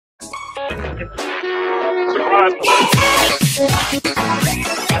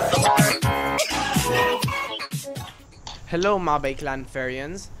Hello, Mabe Clan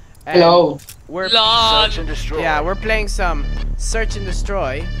Farians. Hello. We're LOL. yeah, we're playing some Search and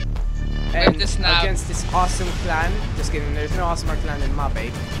Destroy, and the snap. against this awesome clan. Just kidding. There's no awesomer clan in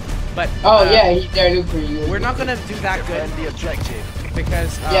Mabe, but Oh yeah, he's there look for you. we're not gonna do that good Defend the objective.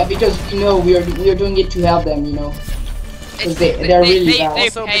 because Yeah, because you know we're doing it to help them, you know. Because they're really bad.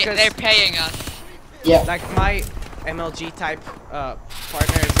 Also because- they're paying us. Yeah. like my MLG type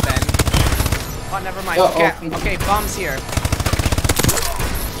partner is Ben. Oh, never mind. Oh, Okay, oh. okay, bombs here.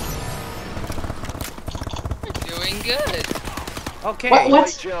 Doing good. Okay. What?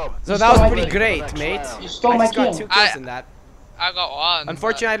 Great job. So You that was stole my pretty kill. great, mate. You stole I my just got kill. 2 kills in that. I got one.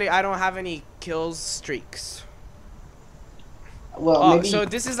 Unfortunately, I don't have any kills streaks. Well, Oh, maybe. so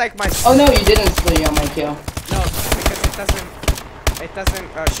this is like my. Oh no, you didn't steal on my kill. No, because it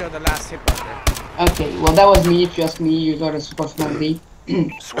doesn't show the last hit marker. Okay, well that was me. If you ask me, you got a support from me.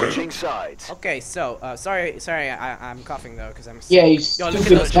 Switching sides. Okay, so sorry, I'm coughing though because I'm. Yeah, you Yo, look at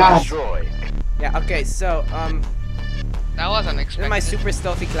stupid those Search and bastard. destroy. Yeah. Okay, so That was in unexpected. my super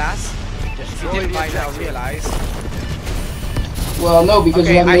stealthy class, if you Destroy didn't the by now objective. realize. Well, no, because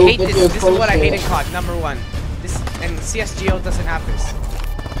Okay, you have I no hate this. video This is what I hate in process. COD. Number one, this and CS:GO doesn't have this.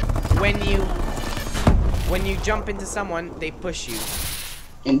 When you jump into someone, they push you.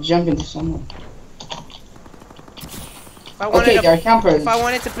 And jump into someone. If I wanted Okay, to, there are campers. if I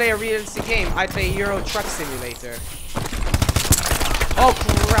wanted to play a realistic game, I'd play Euro Truck Simulator. Oh,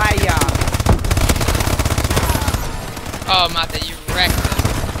 Kraya! Oh, Mate, you wrecked it.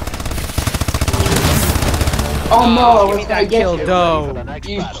 Oh no, I Give was me gonna that get kill, you. though. For the next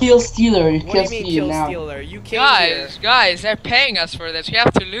You battle. kill stealer. You What do kill you mean stealer kill now. stealer? You came here. Guys, they're paying us for this. We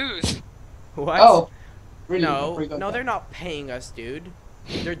have to lose. What? Oh, really? I no, forgot no, that. they're not paying us, dude.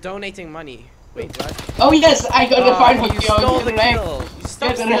 They're donating money. Wait, what? Oh yes, I got the final you kill. stole Get the wrecked. kill. You stole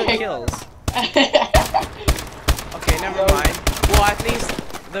Get stealing wrecked. kills. Okay, never mind. Well, at least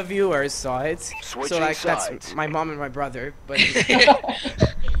the viewers saw it. So Switching like sides. that's my mom and my brother. But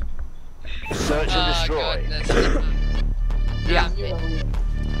Search and Oh, destroy. goodness. yeah.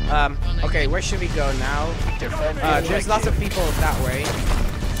 Ah, Okay, where should we go now? Defend the There's lots of objective. people that way.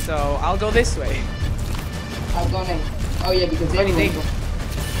 So I'll go this way. I'm gonna. Oh yeah, because Funny, everyone.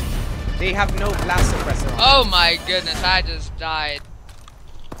 They have no blast suppressor on. Oh my goodness, I just died.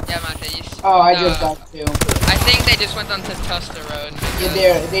 Yeah, Mate, you Oh, I no, just died too. I think they just went on testosterone.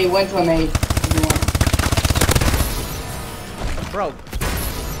 Yeah, they went on a. Bro,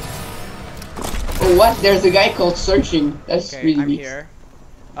 Oh what? There's a guy called Searching. That's okay, really I'm neat. here.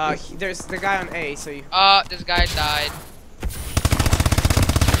 There's the guy on A, so you... Oh, this guy died.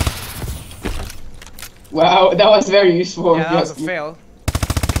 Wow, that was very useful. Yeah, that was a Yes. fail.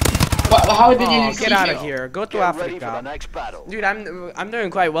 How did you Oh, see get out it? of here. Go to Get ready for the Africa. next battle. Dude, I'm doing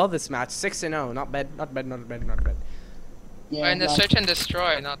quite well this match. 6-0. Not bad, not bad, not bad, not bad. Yeah, We're in the like- search and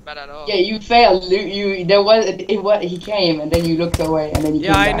destroy, not bad at all. Yeah, you failed. There was he came and then you looked away and then you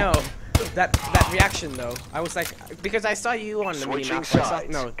Yeah, came I back. know. That reaction though. I was like, because I saw you on the Switching minimap.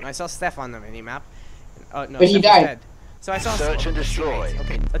 sides. I saw Steph on the minimap. Oh no, But he Steph was died. dead. So I saw Search and a destroy. teammate.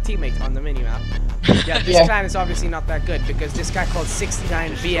 Okay, a teammate on the minimap. Yeah, this Yeah. clan is obviously not that good because this guy called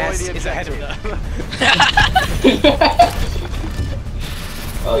 69 BS the is ahead of objective. them.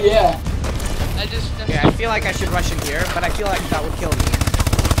 Oh yeah. I just Yeah, I feel like I should rush in here, but I feel like that would kill me.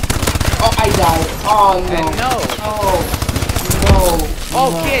 Oh, I died. Oh no. And no. Oh. No.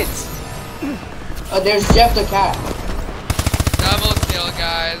 Oh, no. kids. Oh, there's Jeff the cat. double kill,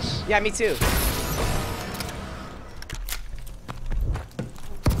 guys. Yeah, me too.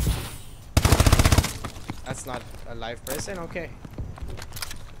 That's not a live person. Okay.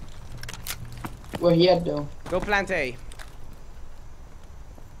 Where he at though? Go plant A.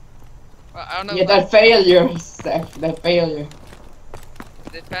 Well, I don't know. Yeah, that failure. Steph, that failure.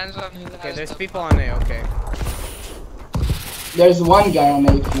 Depends on who Okay, has there's the people on A. Okay. There's one guy on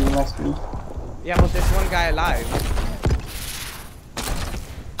A if you ask me. Yeah, but there's one guy alive.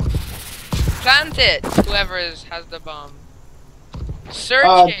 Plant it. Whoever has the bomb.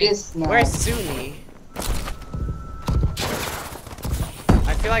 Searching. This now. Where's Suni?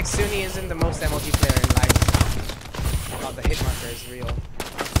 I feel like Suni isn't the most MLG player in life. Oh, the hit marker is real.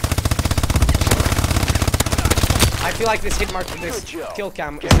 I feel like this hit marker, this kill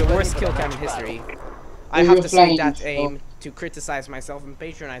cam is the worst kill cam in history. I have to say that aim to criticize myself and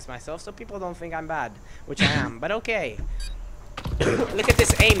patronize myself so people don't think I'm bad, which I am, but okay. Look at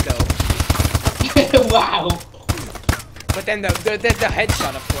this aim though. Wow. But then the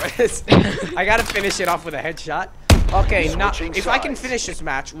headshot, of course. I gotta finish it off with a headshot. Okay, now Switching if I can sides. finish this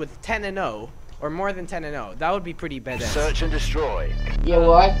match with 10-0 or more than 10-0, that would be pretty badass. Search and destroy. Yeah,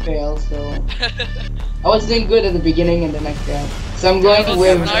 well, I failed, so I was doing good at the beginning, and then I failed. So I'm going You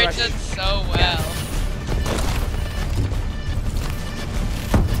with. started so well.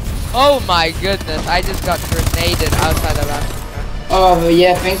 Oh my goodness, I just got grenaded outside of that. Oh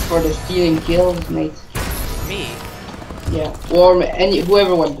yeah, thanks for the stealing kills, mate. Me? Yeah, or any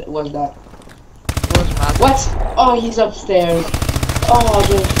whoever was that. Was Matt. What? Oh, he's upstairs. Oh,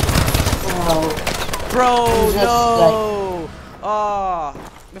 wow. Bro, Just no! Oh,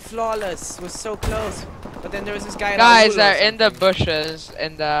 the flawless was so close. But then there was this guy. Guys, Raul or they're in the something. bushes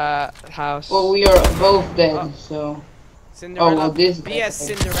in the house. Well, we are both dead, Oh. so. Cinderella. Oh, well, this- BS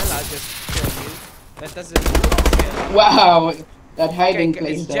Cinderella just killed you. That doesn't. Wow, that Okay, hiding it's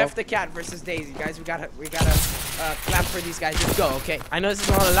place. Jeff the Cat versus Daisy, guys. We gotta clap for these guys. Let's go, okay? I know this is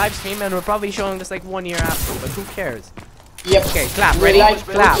not a live stream, and we're probably showing this like 1 year after, but who cares? Yep. Okay, clap. We're Ready? like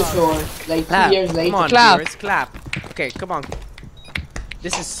Clap. Shore, like Clap. 2 years later. Come on, Clap. viewers, clap. Okay, come on.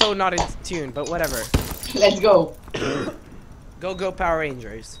 This is so not in tune, but whatever. Let's go. Go Power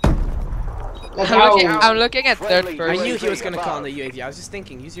Rangers. Let's I'm looking at third Friendly. I person. knew he was gonna call on the UAV. I was just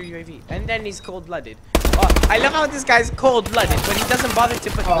thinking, use your UAV. And then he's cold-blooded. Oh, I love how this guy's cold-blooded, but he doesn't bother to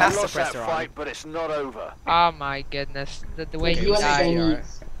put Oh, blast Lost that suppressor on. fight, but it's not over. Oh my goodness, the way He he was died.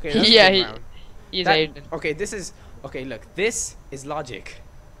 Chinese. Okay, that's a Yeah, good round. He's That- Asian. Okay, this is okay. Look, this is logic,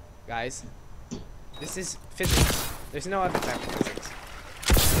 guys. This is physics. There's no other type of physics.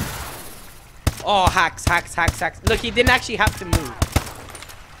 Oh, hacks. Look, he didn't actually have to move.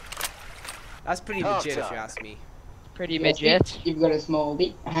 That's pretty Half legit, if you time. ask me. Pretty Yes, midget. You've got a small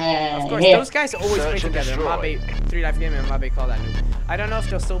D. Of course, Here. those guys always play Search and together. destroy. Mabe, 3 Life Gaming and Mabe call that noob. I don't know if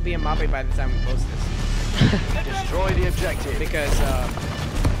they'll still be in Mabe by the time we post this, Destroy the objective. because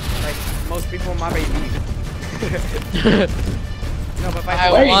like most people in Mabe leave. No, but by I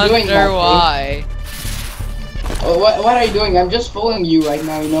the What are way, you doing, wonder Matthew? why. Oh, what are you doing? I'm just following you right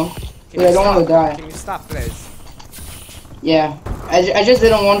now, you know? can But I you don't want to stop? die. Can you stop, please? Yeah. I just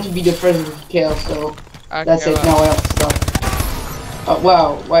didn't want to be the first to kill, so Okay, that's it. well, Now I have to stop. Oh,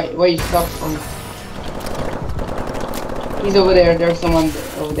 wow. Why you stop from... He's over there. There's someone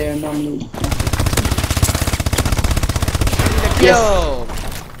over there normally. The Yes. kill.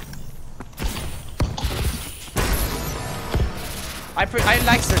 I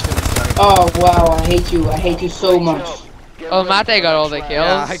like certain stories. Oh, wow. I hate you. I hate you so Great much. job. Get Oh, ready Mate for got all next the round.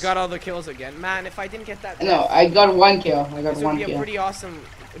 kills. Yeah, I got all the kills again. Man, if I didn't get that, No, I got 1 kill. I got this would 1 be a kill. pretty awesome.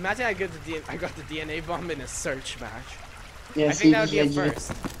 Imagine I got the DNA bomb in a search match. Yeah, I think that would be a CGG.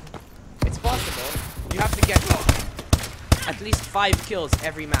 first. It's possible. You have to get at least 5 kills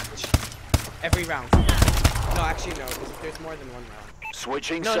every match, every round. No, actually no, because if there's more than 1 round.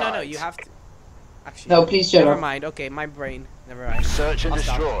 Switching No, sides. no, you have to. Actually, No, please shut never up. mind. Okay, my brain. Never mind. Search and I'll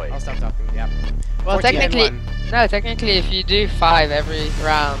stop. destroy. I'll stop talking. Yeah. Well, 14 and technically, 1. no, technically, if you do 5 every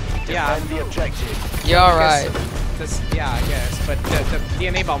round, Yeah. Defend the objective. you're right. Yeah, I guess. But the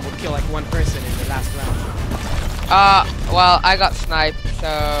DNA bomb would kill like 1 person in the last round. Well, I got sniped,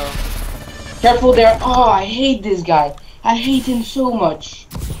 so Careful there. Oh, I hate this guy. I hate him so much.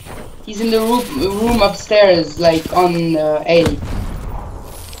 He's in the room upstairs, like on A.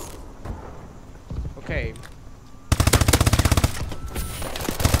 Okay.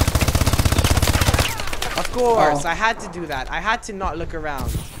 Of course, Oh. I had to do that. I had to not look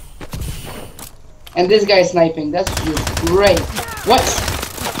around. And this guy is sniping. That's just great.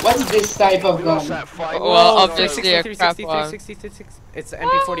 What's this type of We lost gun? that fight. Well, Whoa, obviously a 363, crap 363, one. 366. It's an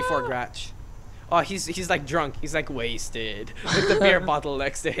MP44 Gratch. Oh, he's like drunk. He's like wasted with the beer bottle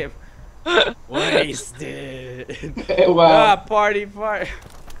next to him. Wasted. Ah, Wow. party. Okay,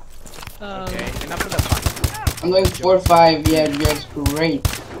 enough of the fun. I'm going 4-5. Yeah, that's great.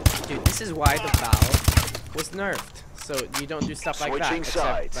 Dude, this is why the valve was nerfed. So you don't do stuff like that. Switching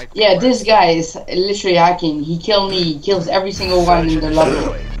sides. Except, like, Yeah, this guy is literally hacking. He killed me. He kills every single one Search in the and lobby.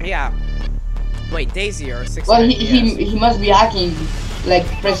 destroy. Yeah. Wait, Daisy or 6? Well, he must be hacking. Like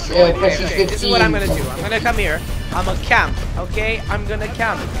press Okay, press okay, 15. this is what I'm gonna do. I'm gonna come here. I'm a camp, okay? I'm gonna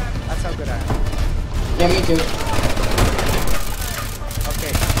camp. That's how good I am. Yeah, me too.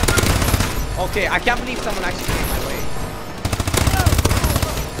 Okay. Okay, I can't believe someone actually came my way.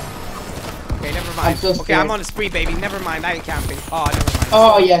 Okay, never mind. I'm so Okay, I'm scared. on a spree, baby. Never mind. I ain't camping. Oh, never mind.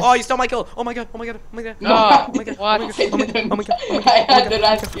 Oh yes. Oh, you stole my kill. Oh my god. Oh my god. Oh my god. No, Oh, Oh my god. what? Oh my god. Oh my god. Oh my god. Oh my god. I Oh my had the god.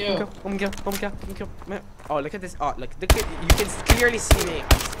 last Oh my kill. god. Oh my god. Oh my god. Oh my god. Man. Oh, look at this. Oh, look. Look at, you can clearly see me.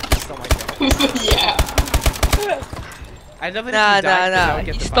 I stole my kill. Yeah. I love it Nah, if you died, 'cause I nah. would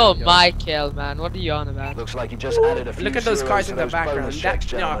get He the stole final kill. my kill, man. What are you on about? Looks like you just added a few Look at those zeros cars to in the those background. bonus That,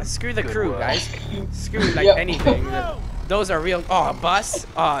 checks, you know, gentlemen. screw the Good crew, work. guys. Screw like Yep. anything. Those are real. Oh, a bus.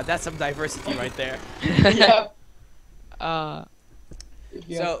 Oh, that's some diversity right there. Yeah.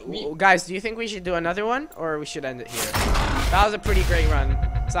 So, guys, do you think we should do another one, or we should end it here? That was a pretty great run.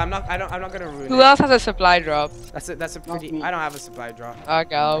 So I'm not gonna ruin Who it. else has a supply drop? That's a pretty. me. I don't have a supply drop.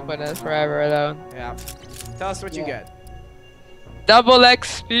 Okay, I'll open it forever alone. Yeah. Tell us what you Yeah. get. Double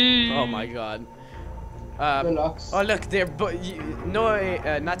XP. Oh my god. Relax. Oh look, they're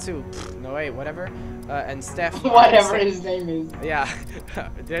Noe, Natsu, Noe, whatever, and Steph. Whatever his name is. Yeah,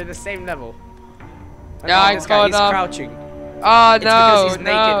 they're the same level. Yeah, I this guy, he's caught up. crouching. Oh It's because no, he's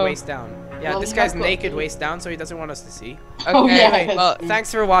naked, no. waist down. Yeah, Well, this he guy's got naked, caught. waist down, so he doesn't want us to see. Okay, Oh, yeah. Anyway, well,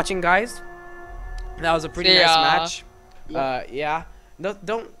 thanks for watching, guys. That was a pretty See nice ya. match. Yeah. Yeah. No,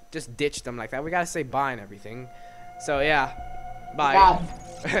 don't just ditch them like that. We gotta say bye and everything. So yeah, bye.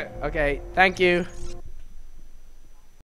 God. Okay, thank you.